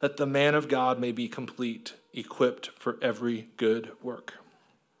 that the man of God may be complete, equipped for every good work.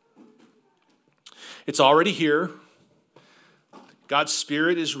 It's already here. God's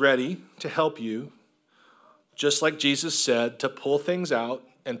Spirit is ready to help you, just like Jesus said, to pull things out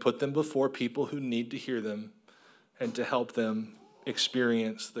and put them before people who need to hear them and to help them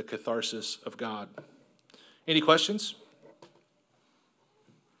experience the catharsis of God. Any questions?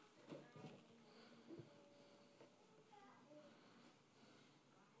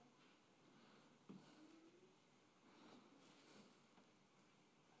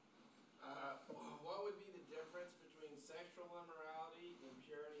 sexual immorality,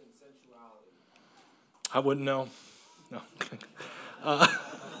 impurity, and sensuality? I wouldn't know. No.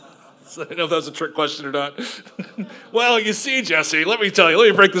 So I don't know if that was a trick question or not. Well, you see, Jesse, let me tell you. Let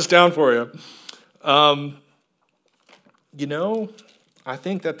me break this down for you. I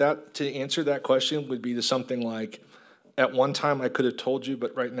think that to answer that question would be to something like, at one time I could have told you,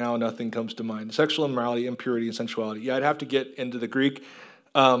 but right now nothing comes to mind. Sexual immorality, impurity, and sensuality. Yeah, I'd have to get into the Greek.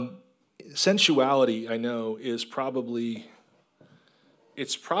 Sensuality, I know, is probably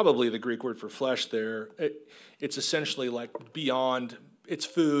the Greek word for flesh there. It's essentially like beyond, it's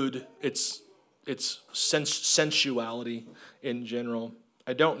food, it's sensuality in general.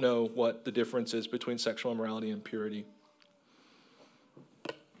 I don't know what the difference is between sexual immorality and purity.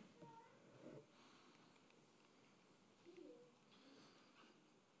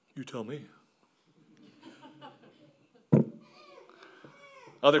 You tell me.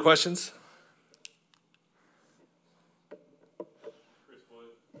 Other questions? Chris, what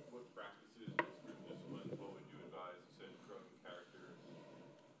practices, what disciplines, what would you advise? You said growing character is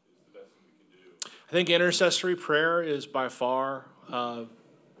the best thing we can do. I think intercessory prayer is by far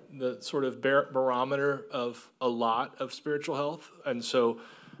the sort of barometer of a lot of spiritual health. And so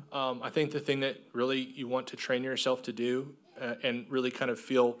I think the thing that really you want to train yourself to do and really kind of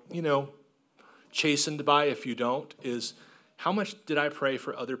feel, chastened by if you don't, is how much did I pray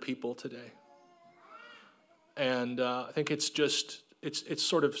for other people today? And I think it's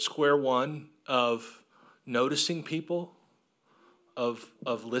sort of square one of noticing people, of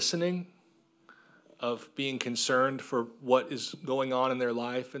listening, of being concerned for what is going on in their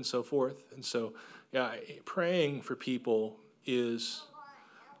life and so forth. And so, yeah, praying for people is,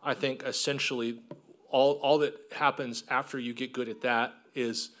 I think, essentially all that happens after you get good at that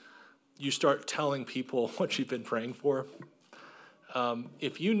is you start telling people what you've been praying for.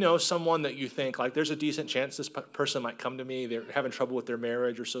 If you know someone that you think, like, there's a decent chance this person might come to me, they're having trouble with their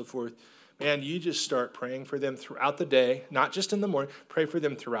marriage or so forth, man, you just start praying for them throughout the day, not just in the morning. Pray for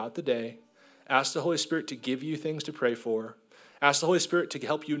them throughout the day. Ask the Holy Spirit to give you things to pray for. Ask the Holy Spirit to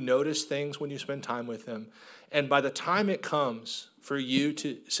help you notice things when you spend time with Him. And by the time it comes for you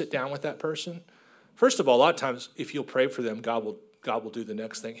to sit down with that person, first of all, a lot of times, if you'll pray for them, God will do the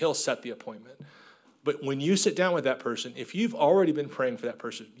next thing. He'll set the appointment. But when you sit down with that person, if you've already been praying for that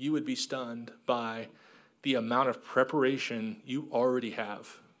person, you would be stunned by the amount of preparation you already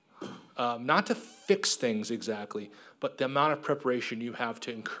have. Not to fix things exactly, but the amount of preparation you have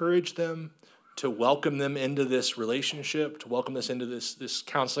to encourage them, to welcome them into this relationship, to welcome us into this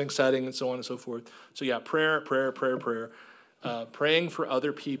counseling setting, and so on and so forth. So yeah, prayer. Praying for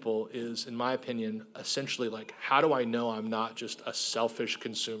other people is, in my opinion, essentially like, how do I know I'm not just a selfish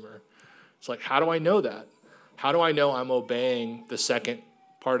consumer? It's like, how do I know that? How do I know I'm obeying the second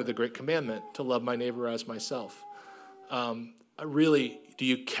part of the Great Commandment, to love my neighbor as myself? Really, do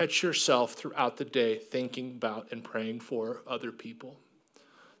you catch yourself throughout the day thinking about and praying for other people?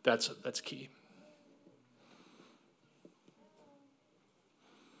 That's key.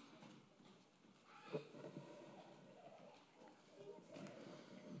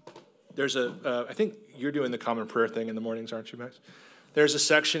 There's I think you're doing the common prayer thing in the mornings, aren't you, Max? There's a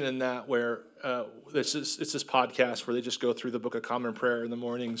section in that where it's this podcast where they just go through the Book of Common Prayer in the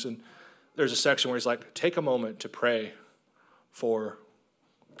mornings, and there's a section where he's like, take a moment to pray for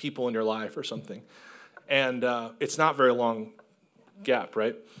people in your life or something. And it's not very long gap,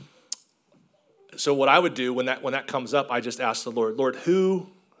 right? So what I would do when that comes up, I just ask the Lord, who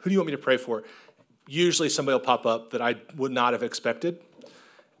do you want me to pray for? Usually somebody will pop up that I would not have expected.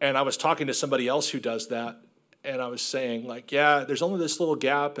 And I was talking to somebody else who does that, and I was saying, like, yeah, there's only this little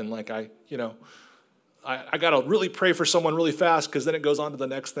gap, and like I got to really pray for someone really fast because then it goes on to the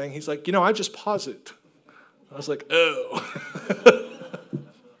next thing. He's like, I just pause it. I was like, oh.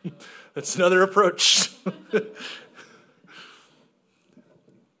 That's another approach.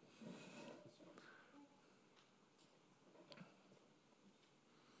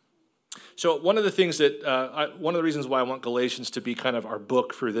 So one of the things that, one of the reasons why I want Galatians to be kind of our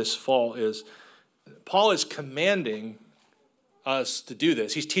book for this fall is Paul is commanding us to do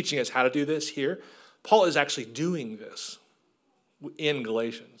this. He's teaching us how to do this here. Paul is actually doing this in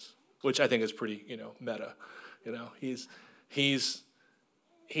Galatians, which I think is pretty, meta. He's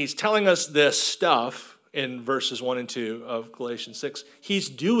telling us this stuff in verses 1 and 2 of Galatians 6. He's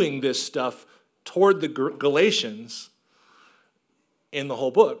doing this stuff toward the Galatians in the whole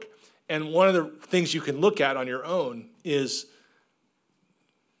book. And one of the things you can look at on your own is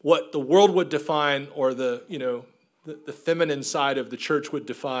what the world would define, or the feminine side of the church would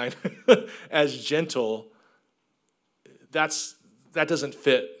define as gentle. That doesn't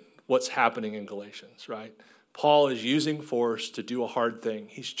fit what's happening in Galatians, right? Paul is using force to do a hard thing.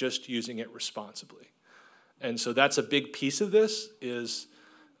 He's just using it responsibly. And so that's a big piece of this is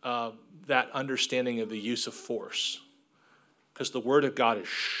that understanding of the use of force. Because the Word of God is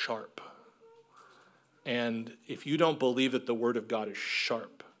sharp. And if you don't believe that the Word of God is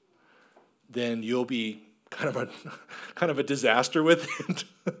sharp, then you'll be kind of a disaster with it.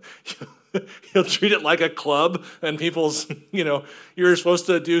 You'll treat it like a club, and people's, you're supposed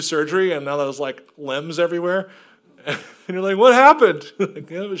to do surgery, and now there's like limbs everywhere. And you're like, what happened?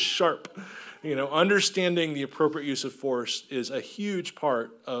 It was sharp. Understanding the appropriate use of force is a huge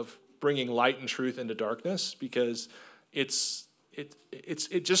part of bringing light and truth into darkness, because it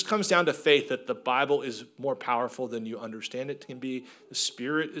just comes down to faith that the Bible is more powerful than you understand it can be. The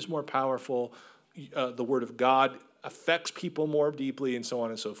Spirit is more powerful. The Word of God affects people more deeply, and so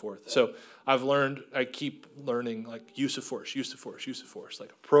on and so forth. So I keep learning, like, use of force,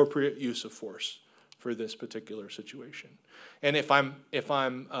 like appropriate use of force for this particular situation. And if I'm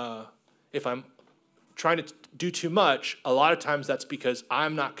trying to do too much, a lot of times that's because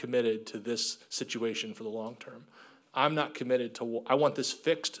I'm not committed to this situation for the long term. I'm not committed to, I want this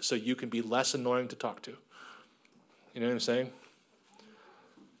fixed so you can be less annoying to talk to. You know what I'm saying?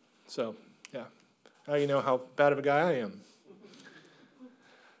 So, yeah. Now you know how bad of a guy I am.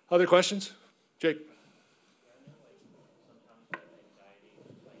 Other questions? Jake?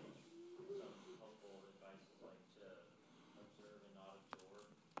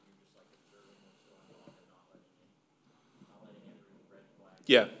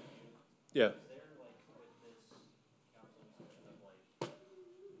 Yeah. Yeah.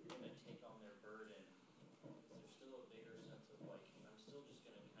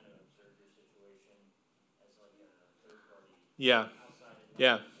 Yeah.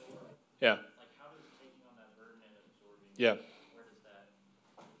 Yeah. Yeah. Yeah.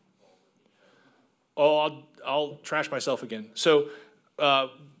 Oh, I'll trash myself again. So,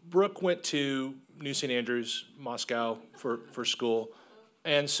 Brooke went to New St. Andrews, Moscow, for school,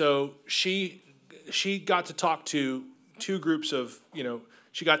 and so she got to talk to two groups of,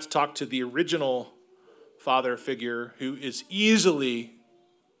 she got to talk to the original father figure, who is easily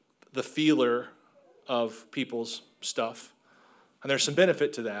the feeler of people's stuff. And there's some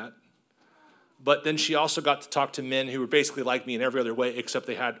benefit to that. But then she also got to talk to men who were basically like me in every other way, except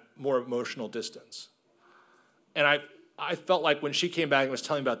they had more emotional distance. And I felt like when she came back and was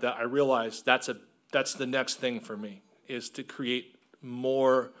telling about that, I realized that's the next thing for me, is to create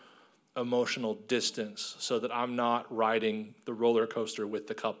more emotional distance so that I'm not riding the roller coaster with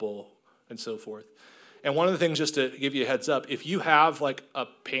the couple and so forth. And one of the things, just to give you a heads up, if you have like a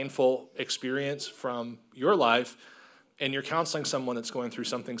painful experience from your life and you're counseling someone that's going through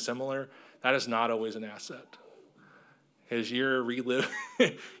something similar, that is not always an asset. Because you're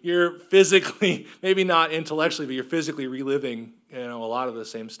you're physically, maybe not intellectually, but you're physically reliving, a lot of the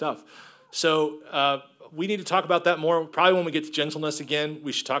same stuff. So we need to talk about that more. Probably when we get to gentleness again,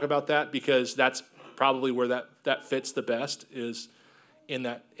 we should talk about that, because that's probably where that fits the best, is in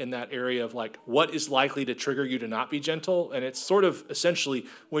that area of like, what is likely to trigger you to not be gentle? And it's sort of essentially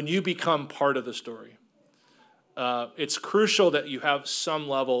when you become part of the story. It's crucial that you have some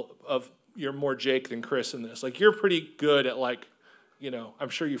level of, you're more Jake than Chris in this. Like, you're pretty good at, like, I'm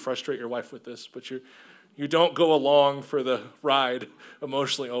sure you frustrate your wife with this, but you don't go along for the ride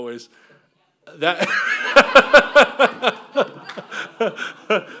emotionally always. That.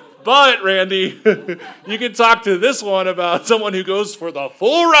 But, Randy, you can talk to this one about someone who goes for the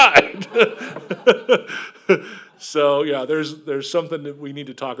full ride. So, yeah, there's something that we need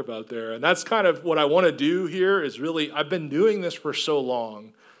to talk about there. And that's kind of what I want to do here, is really, I've been doing this for so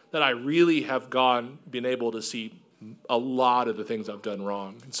long that I really have been able to see a lot of the things I've done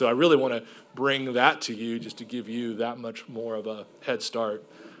wrong. And so I really want to bring that to you, just to give you that much more of a head start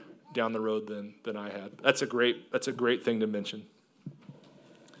down the road than I had. That's a great thing to mention.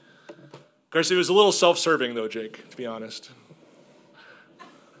 Of course, it was a little self-serving, though, Jake, to be honest.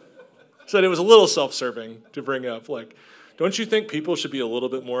 Said it was a little self-serving to bring up, like, don't you think people should be a little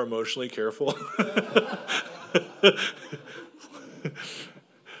bit more emotionally careful?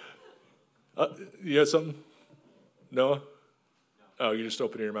 You have something? Noah? Oh, you're just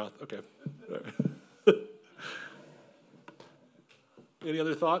opening your mouth. Okay. All right. Any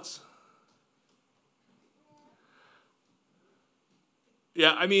other thoughts?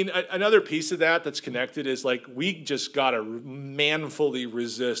 Yeah, I mean, another piece of that's connected is, like, we just got to manfully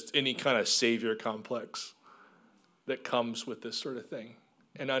resist any kind of savior complex that comes with this sort of thing,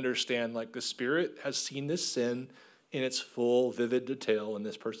 and understand, like, the Spirit has seen this sin in its full, vivid detail in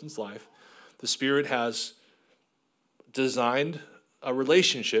this person's life. The Spirit has designed a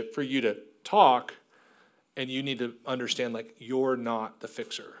relationship for you to talk, And you need to understand, like, you're not the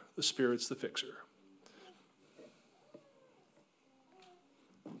fixer. The Spirit's the fixer.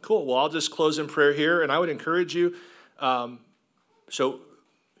 Cool. Well, I'll just close in prayer here, and I would encourage you. So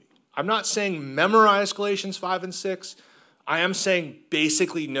I'm not saying memorize Galatians 5 and 6. I am saying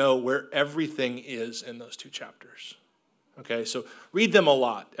basically know where everything is in those two chapters. Okay, so read them a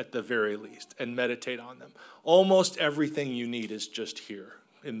lot at the very least and meditate on them. Almost everything you need is just here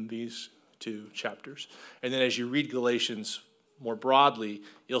in these two chapters. And then as you read Galatians more broadly,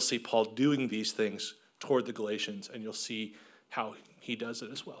 you'll see Paul doing these things toward the Galatians, and you'll see how he does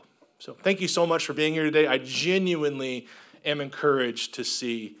it as well. So thank you so much for being here today. I genuinely am encouraged to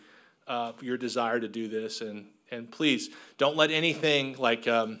see your desire to do this. And please, don't let anything like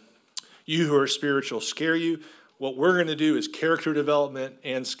you who are spiritual scare you. What we're going to do is character development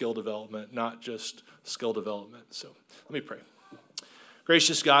and skill development, not just skill development. So let me pray.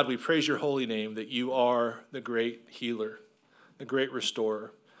 Gracious God, we praise your holy name that you are the great healer, the great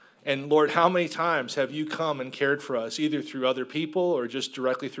restorer. And Lord, how many times have you come and cared for us, either through other people or just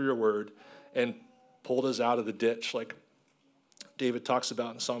directly through your word, and pulled us out of the ditch like David talks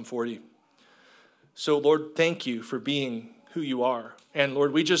about in Psalm 40. So Lord, thank you for being who you are. And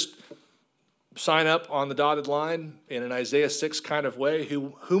Lord, we just sign up on the dotted line in an Isaiah 6 kind of way.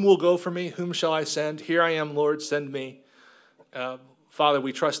 Whom will go for me? Whom shall I send? Here I am, Lord, send me. Father,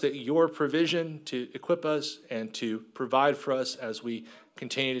 we trust that your provision to equip us and to provide for us as we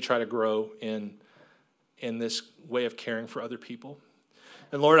continue to try to grow in this way of caring for other people.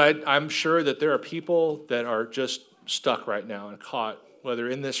 And Lord, I'm sure that there are people that are just stuck right now and caught, whether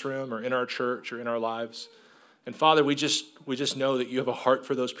in this room or in our church or in our lives. And Father, we just know that you have a heart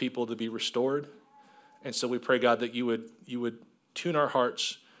for those people to be restored. And so we pray, God, that you would tune our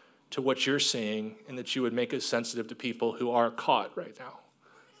hearts to what you're seeing, and that you would make us sensitive to people who are caught right now.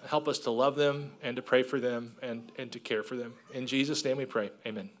 Help us to love them and to pray for them and to care for them. In Jesus' name we pray.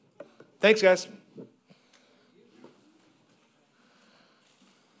 Amen. Thanks, guys.